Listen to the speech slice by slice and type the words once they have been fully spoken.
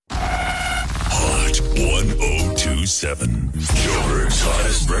1027. Joburg's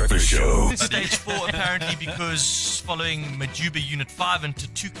hottest breakfast show. Stage 4 apparently because following Majuba Unit 5 and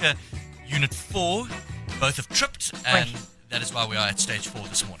Tutuka Unit 4, both have tripped, and that is why we are at Stage 4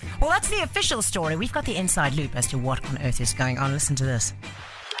 this morning. Well, that's the official story. We've got the inside loop as to what on earth is going on. Listen to this.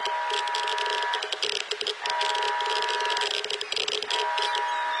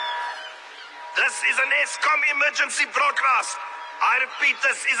 This is an ESCOM emergency broadcast. I repeat,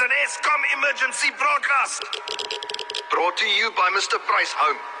 this is an ESCOM emergency broadcast. Brought to you by Mr. Price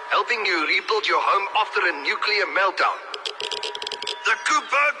Home, helping you rebuild your home after a nuclear meltdown. The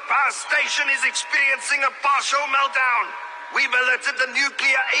Koeberg Power Station is experiencing a partial meltdown. We've alerted the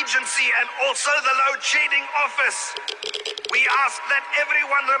nuclear agency and also the load shedding office. We ask that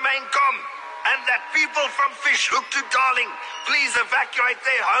everyone remain calm and that people from Fishhook to Darling please evacuate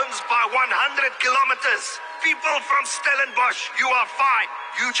their homes by 100 kilometers. People from Stellenbosch, you are fine.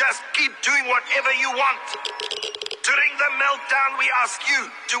 You just keep doing whatever you want. During the meltdown, we ask you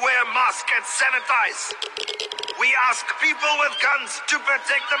to wear a mask and sanitize. We ask people with guns to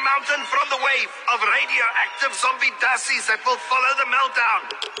protect the mountain from the wave of radioactive zombie dassies that will follow the meltdown.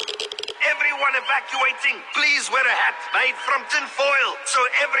 Everyone evacuating, please wear a hat made from tin foil so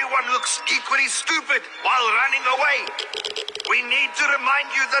everyone looks equally stupid while running away. We need to remind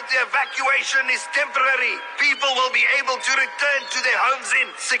you that the evacuation is temporary. People will be able to return to their homes in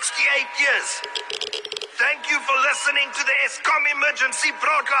 68 years. Thank you for listening to the ESCOM emergency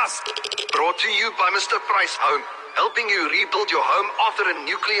broadcast. Brought to you by Mr. Price Home, helping you rebuild your home after a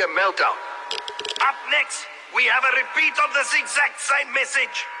nuclear meltdown. Up next, we have a repeat of this exact same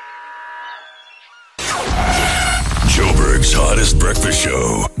message. Joburg's hottest breakfast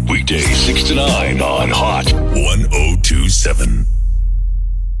show. Weekdays 6 to 9 on Hot 1027.